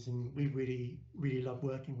games, and we really, really love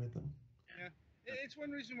working with them. Yeah, it's one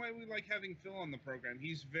reason why we like having Phil on the program.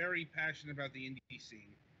 He's very passionate about the indie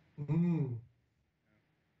scene.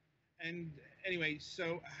 And anyway,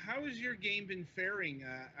 so how has your game been faring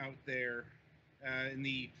out there in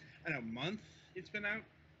the month it's been out?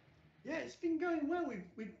 Yeah, it's been going well.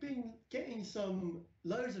 We've been getting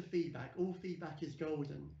loads of feedback. All feedback is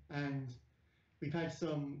golden, and we've had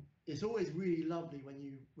some. It's always really lovely when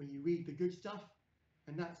you read the good stuff,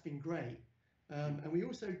 and that's been great. And we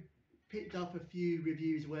also picked up a few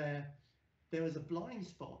reviews where there was a blind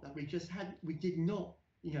spot that we did not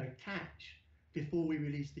catch before we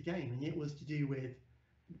released the game, and it was to do with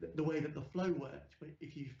the way that the flow worked.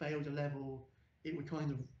 If you failed a level, it would kind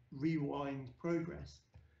of rewind progress.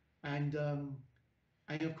 And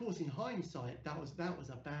of course, in hindsight, that was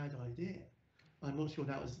a bad idea. I'm not sure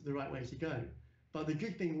that was the right way to go. But the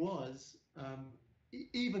good thing was,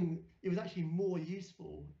 it was actually more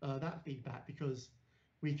useful, that feedback, because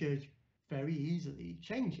we could very easily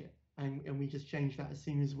change it, and we just changed that as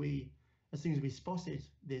soon as we spotted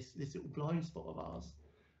this little blind spot of ours.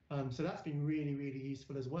 So that's been really, really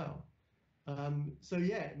useful as well. So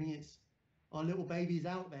yeah, I mean, it's our little baby's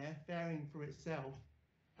out there faring for itself.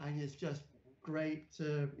 And it's just great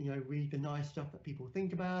to read the nice stuff that people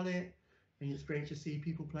think about it, and it's great to see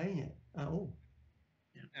people playing it at all.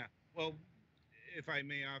 Yeah. Well, if I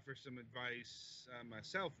may offer some advice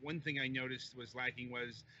myself, one thing I noticed was lacking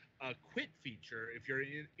was a quit feature if you're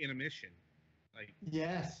in a mission. Like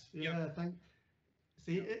yes, yeah.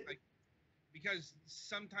 Because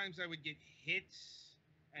sometimes I would get hit,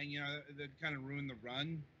 and that kind of ruined the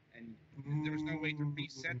run, and there was no way to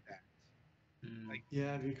reset that.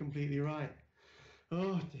 Yeah, you're completely right.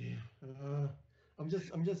 Oh dear. I'm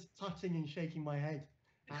just touching and shaking my head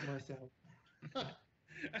at myself.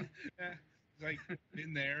 Like,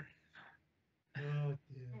 been there. Oh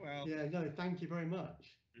dear. Well. Yeah, no, thank you very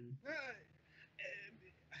much.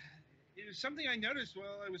 It was something I noticed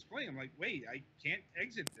while I was playing. I'm like, wait, I can't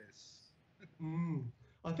exit this.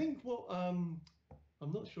 I think I'm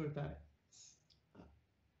not sure if that's.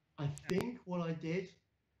 I think what I did,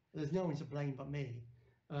 there's no one to blame but me,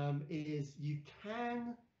 is you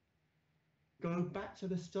can go back to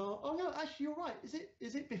the start. Oh no, actually you're right.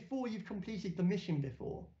 Is it before you've completed the mission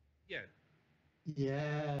before? Yeah.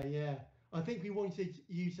 Yeah. I think we wanted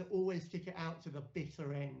you to always kick it out to the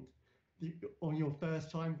bitter end on your first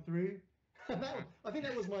time through. I think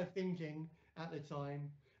that was my thinking at the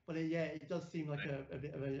time. But it does seem like a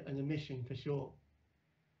bit of an omission for sure.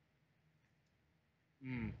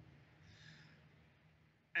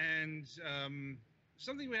 And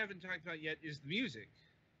something we haven't talked about yet is the music.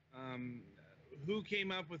 Who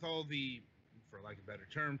came up with all the, for lack of a better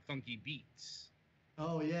term, funky beats?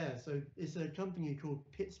 Oh yeah, so it's a company called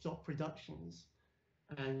Pit Stop Productions,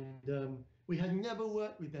 and we had never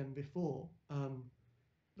worked with them before,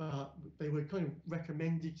 but they were kind of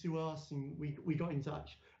recommended to us, and we got in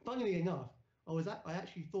touch. Funnily enough, I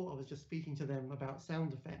actually thought I was just speaking to them about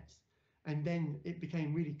sound effects, and then it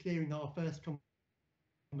became really clear in our first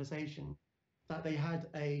conversation that they had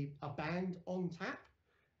a band on tap,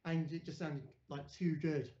 and it just sounded like too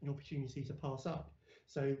good an opportunity to pass up.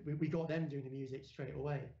 So we got them doing the music straight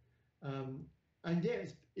away. And yeah,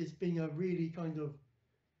 it's been a really kind of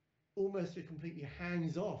almost a completely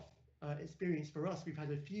hands-off experience for us. We've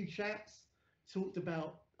had a few chats, talked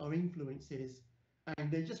about our influences,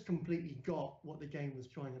 and they just completely got what the game was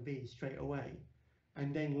trying to be straight away,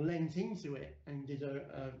 and then lent into it and did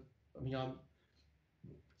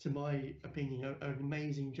to my opinion, an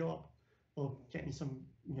amazing job of getting some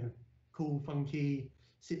cool, funky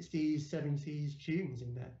 60s, 70s tunes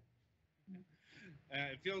in there.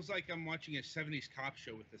 It feels like I'm watching a 70s cop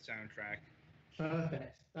show with the soundtrack.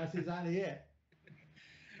 Perfect. That's exactly it.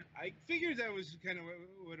 I figured that was kind of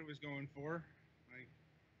what it was going for.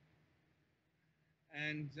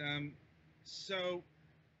 So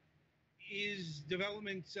is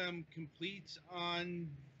development complete on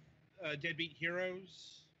Deadbeat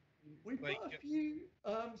Heroes? We've got a few.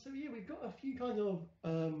 We've got a few kind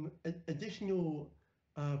of additional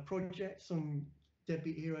projects on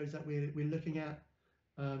Deadbeat Heroes that we're looking at,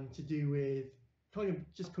 to do with kind of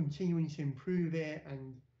just continuing to improve it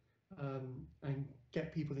and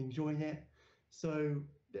get people enjoying it. So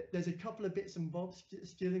there's a couple of bits and bobs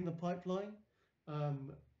still in the pipeline,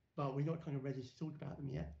 but we're not kind of ready to talk about them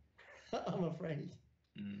yet. I'm afraid.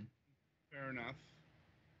 Mm. Fair enough.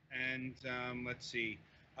 And let's see.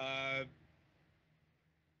 Have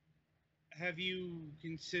you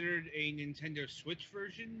considered a Nintendo Switch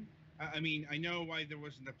version? I mean, I know why there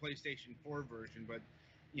wasn't a PlayStation 4 version, but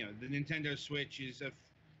you know, the Nintendo Switch is a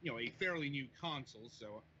fairly new console,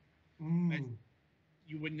 so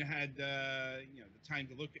you wouldn't have had the time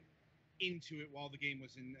to look into it while the game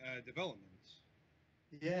was in development.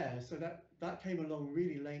 Yeah, so that came along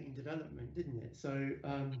really late in development, didn't it? So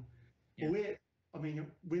Yeah. we're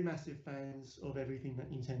massive fans of everything that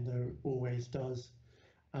Nintendo always does.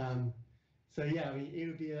 So yeah, I mean, it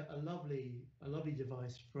would be a lovely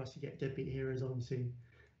device for us to get Deadbeat Heroes onto.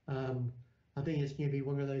 I think it's going to be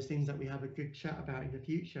one of those things that we have a good chat about in the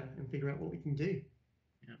future and figure out what we can do.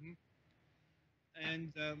 Yeah.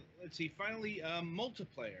 And let's see, finally,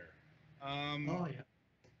 multiplayer. Oh yeah,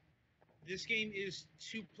 This game is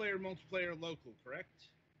 2-player multiplayer local, correct?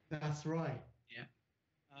 that's right. Yeah.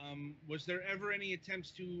 Was there ever any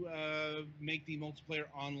attempts to make the multiplayer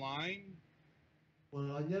online?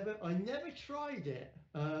 Well, I never tried it,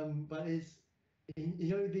 but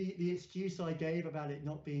the excuse I gave about it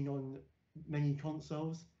not being on many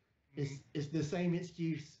consoles is the same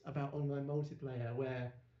excuse about online multiplayer,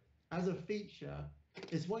 where as a feature,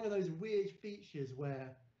 it's one of those weird features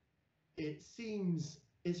where it's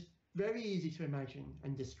very easy to imagine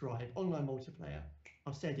and describe online multiplayer.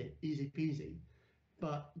 I've said it, easy peasy,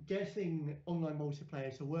 but getting online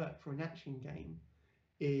multiplayer to work for an action game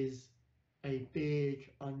is a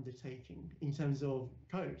big undertaking in terms of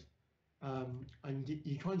code, and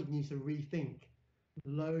you kind of need to rethink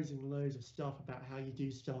loads and loads of stuff about how you do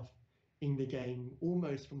stuff in the game,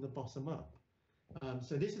 almost from the bottom up.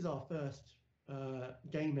 So this is our first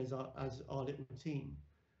game as our little team,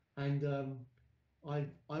 and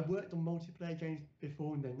I've worked on multiplayer games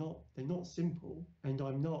before, and they're not simple, and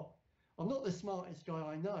I'm not the smartest guy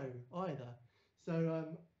I know either.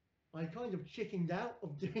 So I kind of chickened out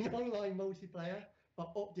of doing online multiplayer,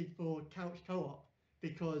 but opted for couch co-op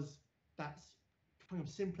because that's kind of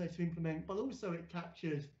simpler to implement, but also it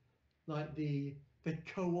captured like the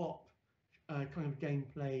co-op kind of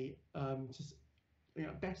gameplay just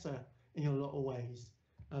better in a lot of ways.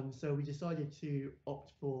 So we decided to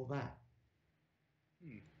opt for that.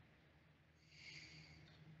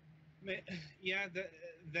 Yeah,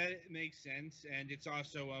 that makes sense, and it's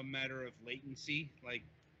also a matter of latency. Like,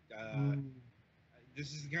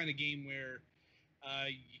 this is the kind of game where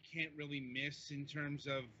you can't really miss in terms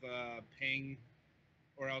of ping,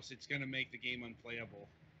 or else it's going to make the game unplayable.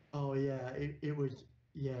 Oh yeah, it would.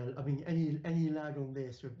 Yeah, I mean, any lag on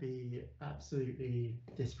this would be absolutely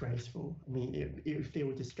disgraceful. I mean, it would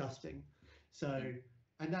feel disgusting. So,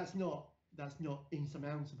 and that's not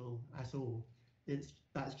insurmountable at all.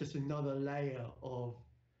 That's just another layer of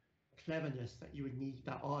cleverness that you would need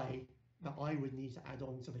that I would need to add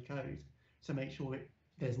on to the code to make sure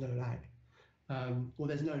there's no lag, or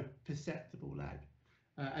there's no perceptible lag,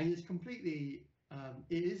 and it's completely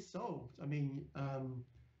it is solved. I mean,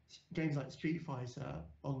 games like Street Fighter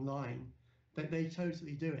online, they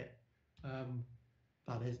totally do it,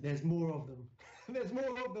 but there's more of them. There's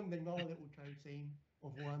more of them than our little code team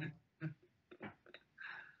of one.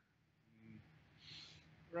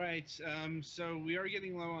 Right. So we are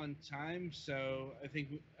getting low on time. So I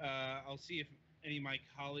think I'll see if any of my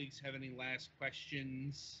colleagues have any last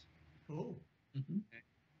questions. Cool. Mm-hmm.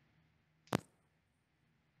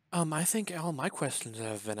 I think all my questions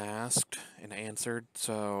have been asked and answered.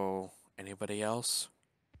 So, anybody else?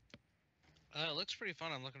 It looks pretty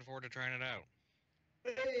fun. I'm looking forward to trying it out.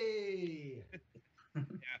 Hey!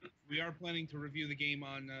 Yeah, we are planning to review the game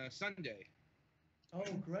on Sunday. Oh,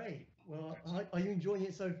 great. Well, are you enjoying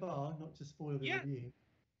it so far? Not to spoil the review.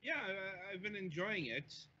 Yeah, I've been enjoying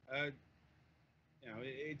it.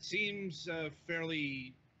 It seems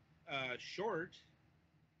fairly short,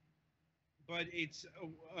 but it's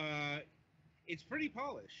pretty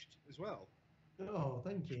polished as well. Oh,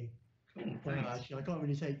 thank you. Cool. Well, Thanks. actually, I can't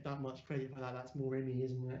really take that much credit for that. That's more Emmy,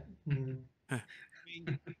 isn't it? I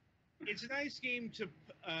mean, it's a nice game to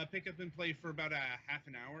pick up and play for about a half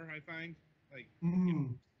an hour, I find. Like,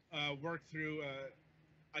 work through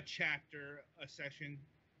a chapter, a session.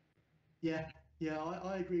 Yeah,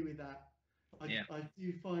 I agree with that. I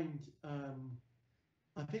do find,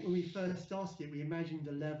 I think when we first started it, we imagined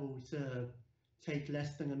the level to take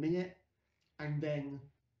less than a minute, and then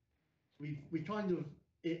we kind of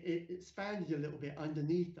it expanded a little bit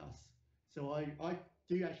underneath us. So I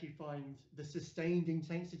do actually find the sustained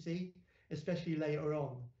intensity, especially later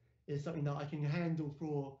on, is something that I can handle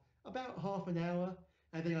for about half an hour,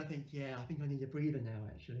 and then I think, yeah, I think I need a breather now,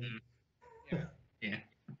 actually. Yeah. Yeah.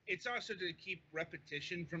 It's also to keep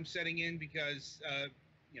repetition from setting in because,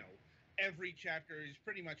 every chapter is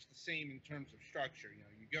pretty much the same in terms of structure.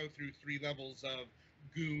 You go through 3 levels of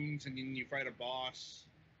goons and then you fight a boss.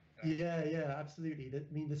 Yeah, absolutely.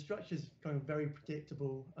 I mean, the structure's kind of very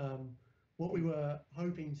predictable. What we were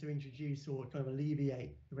hoping to introduce or kind of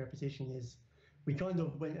alleviate the repetition is we kind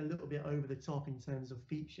of went a little bit over the top in terms of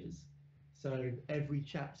features. So every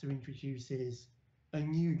chapter introduces a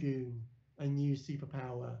new goon, a new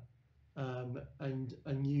superpower, and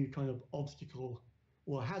a new kind of obstacle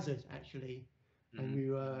or hazard, actually. And we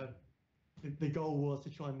were the goal was to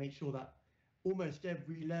try and make sure that almost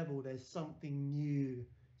every level there's something new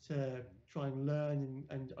to try and learn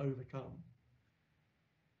and overcome.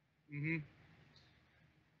 Mm-hmm.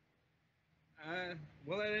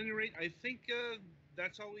 Well, at any rate, I think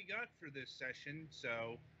that's all we got for this session.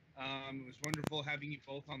 So it was wonderful having you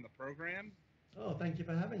both on the program. Oh, thank you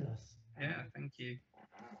for having us. Yeah, thank you.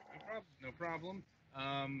 No problem.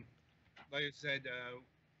 Like I said,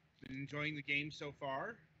 been enjoying the game so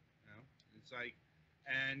far. It's like,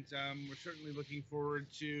 and we're certainly looking forward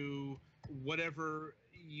to whatever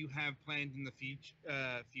you have planned in the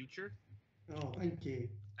future. Oh, thank you.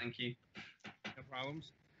 Thank you. No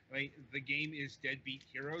problems. Right, the game is Deadbeat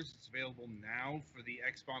Heroes. It's available now for the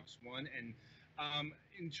Xbox One. And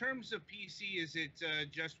in terms of PC, is it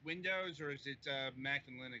just Windows or is it Mac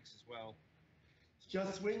and Linux as well? It's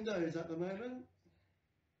just Windows at the moment.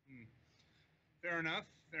 Fair enough.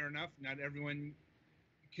 Not everyone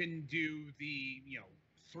can do the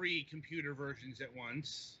 3 computer versions at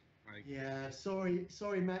once. Like, yeah, sorry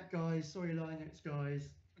Mac guys, sorry Linux guys.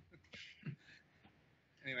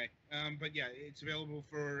 Anyway, but yeah, it's available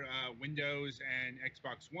for Windows and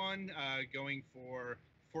Xbox One, going for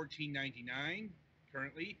 $14.99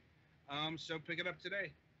 currently. So pick it up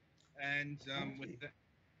today. And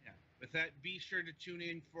with that, be sure to tune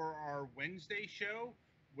in for our Wednesday show,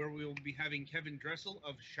 where we'll be having Kevin Dressel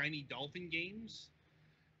of Shiny Dolphin Games.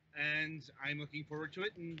 And I'm looking forward to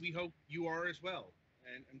it, and we hope you are as well.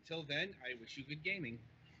 And until then, I wish you good gaming.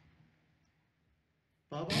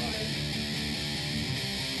 Bye-bye.